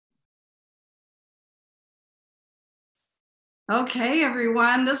Okay,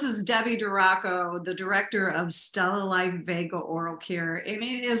 everyone, this is Debbie Duraco, the director of Stella Life Vega Oral Care, and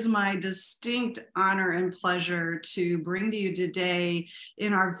it is my distinct honor and pleasure to bring to you today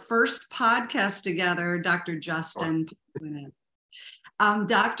in our first podcast together, Dr. Justin Ponquinette.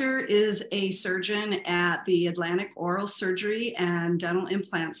 Doctor is a surgeon at the Atlantic Oral Surgery and Dental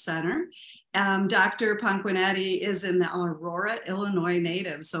Implant Center. Dr. Ponquinette is an Aurora, Illinois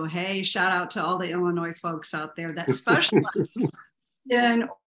native. So, hey, shout out to all the Illinois folks out there that specialize in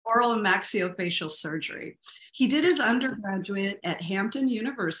oral and maxillofacial surgery. He did his undergraduate at Hampton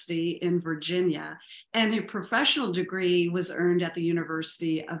University in Virginia, and a professional degree was earned at the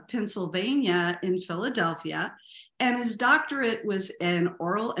University of Pennsylvania in Philadelphia. And his doctorate was in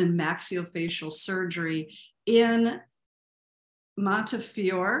oral and maxillofacial surgery in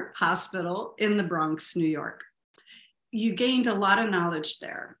Montefiore Hospital in the Bronx, New York. You gained a lot of knowledge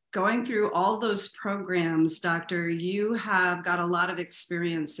there. Going through all those programs, Doctor, you have got a lot of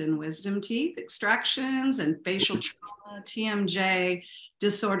experience in wisdom teeth extractions and facial trauma, TMJ,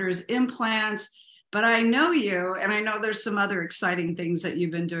 disorders, implants. But I know you, and I know there's some other exciting things that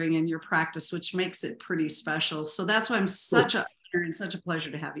you've been doing in your practice, which makes it pretty special. So that's why I'm such an honor and such a pleasure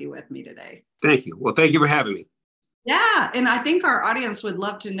to have you with me today. Thank you. Well, thank you for having me. Yeah, and I think our audience would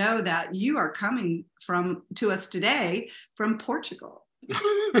love to know that you are coming to us today from Portugal.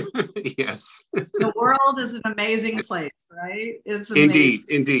 Yes. The world is an amazing place, right? It's amazing.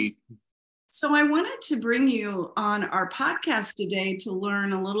 Indeed. So I wanted to bring you on our podcast today to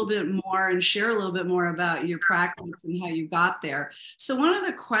learn a little bit more and share a little bit more about your practice and how you got there. So one of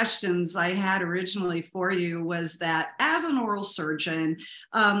the questions I had originally for you was that as an oral surgeon,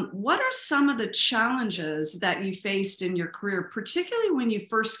 what are some of the challenges that you faced in your career, particularly when you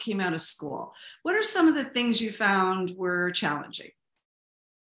first came out of school? What are some of the things you found were challenging?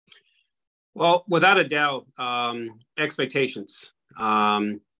 Well, without a doubt, expectations.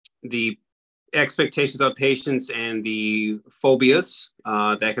 The expectations of patients and the phobias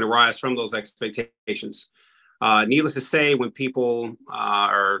that can arise from those expectations. Needless to say, when people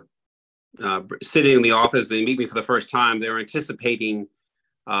are sitting in the office, they meet me for the first time, they're anticipating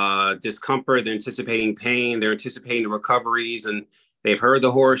discomfort, they're anticipating pain, they're anticipating the recoveries, and they've heard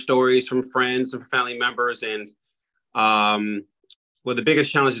the horror stories from friends and family members. And one of the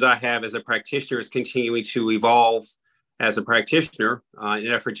biggest challenges I have as a practitioner is continuing to evolve as a practitioner in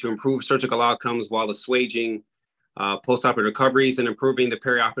an effort to improve surgical outcomes while assuaging post-operative recoveries and improving the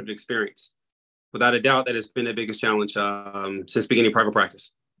perioperative experience. Without a doubt, that has been the biggest challenge since beginning private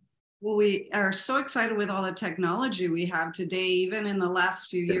practice. Well, we are so excited with all the technology we have today. Even in the last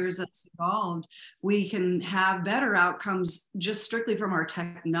few years that's evolved, we can have better outcomes just strictly from our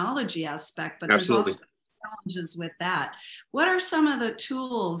technology aspect, but Absolutely. There's also challenges with that. What are some of the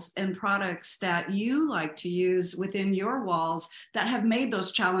tools and products that you like to use within your walls that have made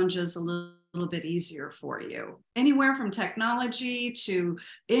those challenges a little bit easier for you? Anywhere from technology to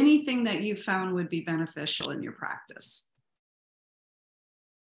anything that you found would be beneficial in your practice.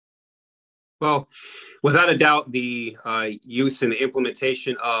 Well, without a doubt, the use and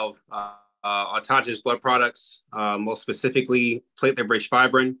implementation of autogenous blood products, most specifically platelet-rich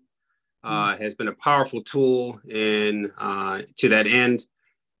fibrin, has been a powerful tool in to that end.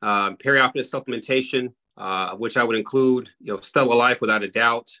 Perioperative supplementation, which I would include, Stella Life, without a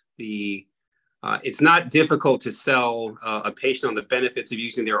doubt. It's not difficult to sell a patient on the benefits of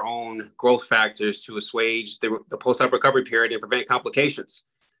using their own growth factors to assuage the post-op recovery period and prevent complications.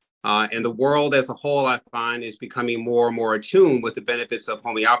 And the world as a whole, I find, is becoming more and more attuned with the benefits of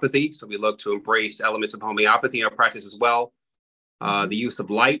homeopathy. So we look to embrace elements of homeopathy in our practice as well. The use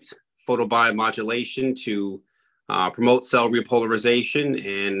of light, photobiomodulation to promote cell repolarization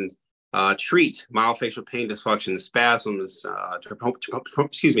and treat myofascial pain dysfunction, spasms, to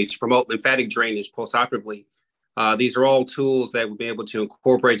promote lymphatic drainage postoperatively. These are all tools that we'll be able to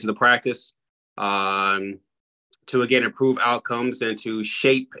incorporate to the practice to, again, improve outcomes and to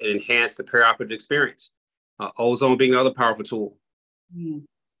shape and enhance the perioperative experience. Ozone being another powerful tool.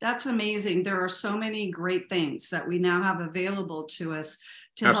 That's amazing. There are so many great things that we now have available to us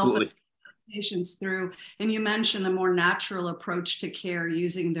to Absolutely. help patients through. And you mentioned a more natural approach to care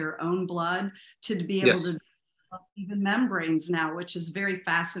using their own blood to be able to develop even membranes now, which is very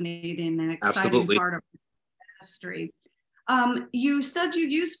fascinating and exciting part of history. You said you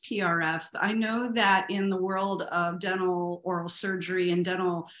use PRF. I know that in the world of dental oral surgery and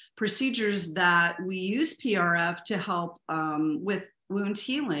dental procedures that we use PRF to help with wound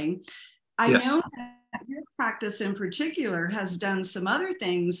healing. I know that your practice in particular has done some other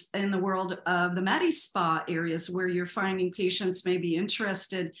things in the world of the med spa areas where you're finding patients may be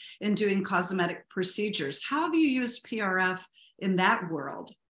interested in doing cosmetic procedures. How have you used PRF in that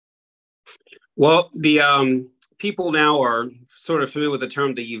world? Well, the people now are sort of familiar with the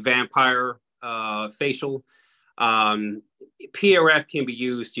term the vampire facial. PRF can be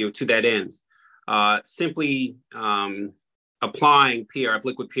used, to that end. Simply applying PRF,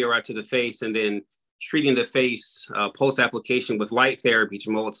 liquid PRF to the face, and then treating the face post-application with light therapy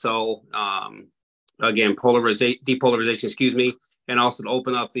to mold cell, again, depolarization, excuse me, and also to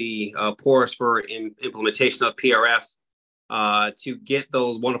open up the pores for implementation of PRF to get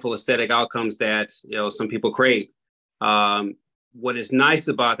those wonderful aesthetic outcomes that some people crave. What is nice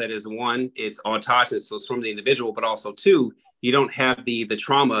about that is, one, it's autogenous, so it's from the individual, but also two, you don't have the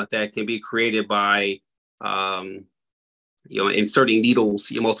trauma that can be created by inserting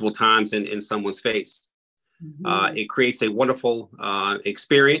needles multiple times in someone's face. Mm-hmm. It creates a wonderful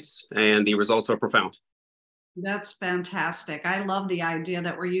experience, and the results are profound. That's fantastic. I love the idea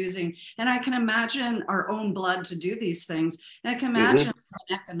that we're using, and I can imagine our own blood to do these things. And I can imagine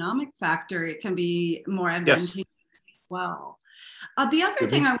mm-hmm. an economic factor, it can be more advantageous as well. The other mm-hmm.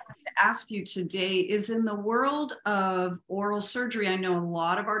 thing I wanted to ask you today is, in the world of oral surgery, I know a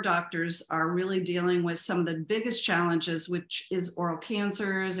lot of our doctors are really dealing with some of the biggest challenges, which is oral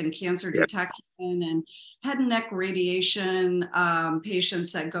cancers and cancer detection and head and neck radiation,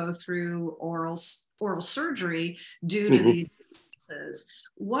 patients that go through oral surgery due to mm-hmm. these diseases.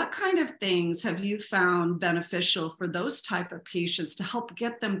 What kind of things have you found beneficial for those type of patients to help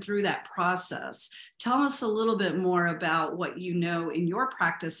get them through that process? Tell us a little bit more about what you know in your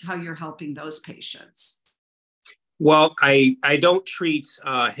practice, how you're helping those patients. Well, I don't treat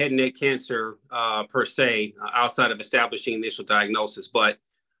head and neck cancer per se, outside of establishing initial diagnosis, but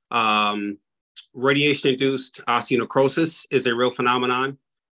radiation-induced osteonecrosis is a real phenomenon.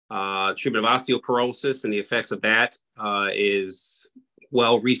 Treatment of osteoporosis and the effects of that is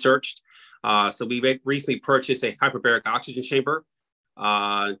well researched. So we recently purchased a hyperbaric oxygen chamber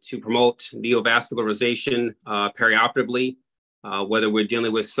to promote neovascularization perioperatively, whether we're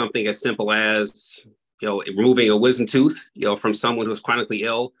dealing with something as simple as removing a wisdom tooth from someone who's chronically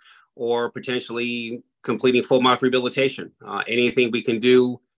ill, or potentially completing full mouth rehabilitation. Anything we can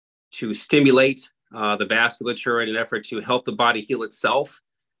do to stimulate the vasculature in an effort to help the body heal itself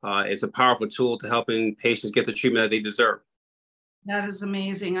is a powerful tool to helping patients get the treatment that they deserve. That is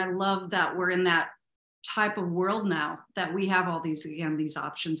amazing. I love that we're in that type of world now, that we have all these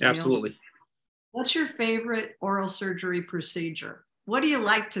options. Absolutely. Available. What's your favorite oral surgery procedure? What do you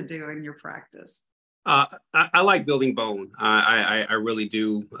like to do in your practice? I like building bone. I really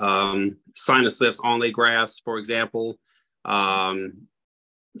do. Sinus lifts, onlay grafts, for example.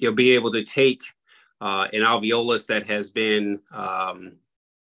 Be able to take an alveolus that has been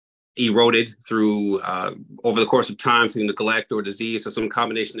eroded through over the course of time through neglect or disease or some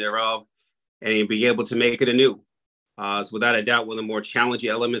combination thereof, and be able to make it anew. So without a doubt, one of the more challenging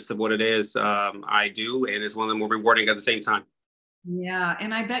elements of what it is I do, and it's one of the more rewarding at the same time. Yeah,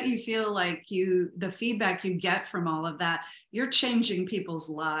 and I bet you feel like the feedback you get from all of that, you're changing people's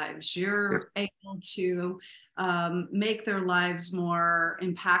lives. You're able to make their lives more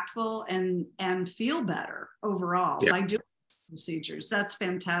impactful and feel better overall by doing procedures. That's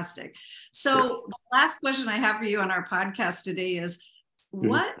fantastic. So the last question I have for you on our podcast today is,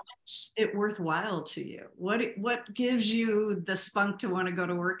 what makes it worthwhile to you? What gives you the spunk to want to go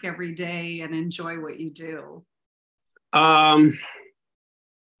to work every day and enjoy what you do? Well,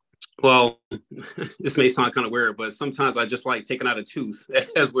 this may sound kind of weird, but sometimes I just like taking out a tooth,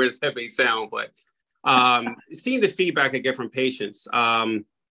 as weird as that may sound. But seeing the feedback I get from patients,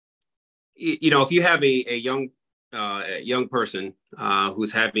 if you have a young person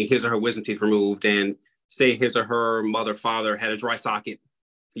who's having his or her wisdom teeth removed, and say his or her mother, father had a dry socket,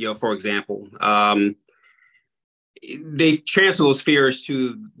 for example, they transfer those fears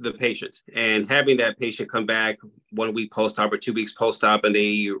to the patient, and having that patient come back 1 week post-op or 2 weeks post-op, and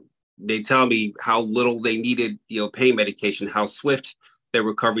they tell me how little they needed, pain medication, how swift their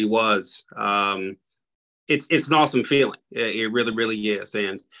recovery was. It's an awesome feeling. It really, really is.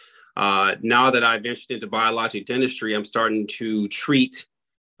 And now that I've ventured into biologic dentistry, I'm starting to treat,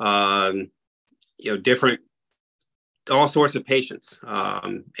 different, all sorts of patients.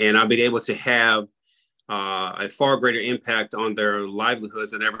 And I've been able to have a far greater impact on their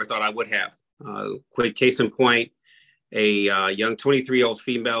livelihoods than I ever thought I would have. Quick case in point, a young 23-year-old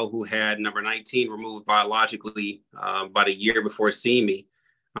female who had number 19 removed biologically about a year before seeing me.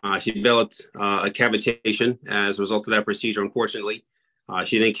 She developed a cavitation as a result of that procedure, unfortunately.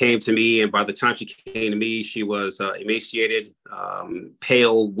 She then came to me, and by the time she came to me, she was emaciated,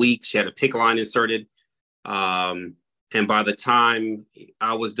 pale, weak. She had a PICC line inserted. And by the time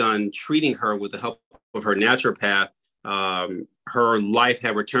I was done treating her with the help of her naturopath, her life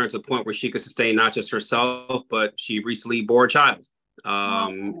had returned to the point where she could sustain not just herself, but she recently bore a child.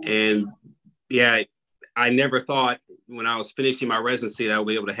 And yeah, I never thought when I was finishing my residency that I would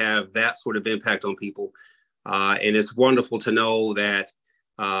be able to have that sort of impact on people. And it's wonderful to know that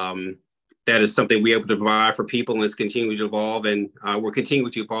that is something we're able to provide for people, and it's continuing to evolve. And we're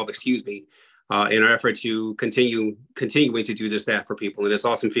continuing to evolve, in our effort to continuing to do just that for people. And it's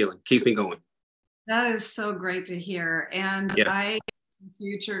an awesome feeling. Keeps me going. That is so great to hear. And the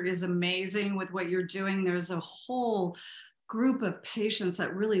future is amazing with what you're doing. There's a whole group of patients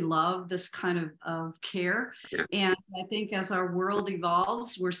that really love this kind of care. Yeah. And I think as our world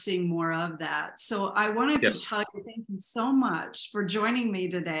evolves, we're seeing more of that. So I wanted to tell you, thank you so much for joining me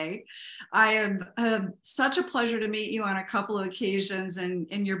today. I have such a pleasure to meet you on a couple of occasions and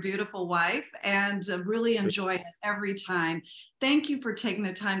your beautiful wife, and really enjoy it every time. Thank you for taking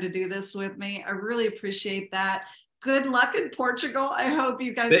the time to do this with me. I really appreciate that. Good luck in Portugal. I hope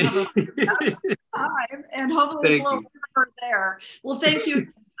you guys have a fantastic time, and hopefully it's a little warmer there. Well, thank you,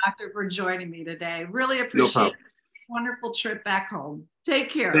 Doctor, for joining me today. Really appreciate it. Wonderful trip back home.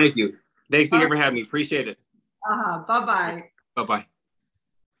 Take care. Thank you. Thanks again for having me. Appreciate it. Bye-bye. Bye-bye.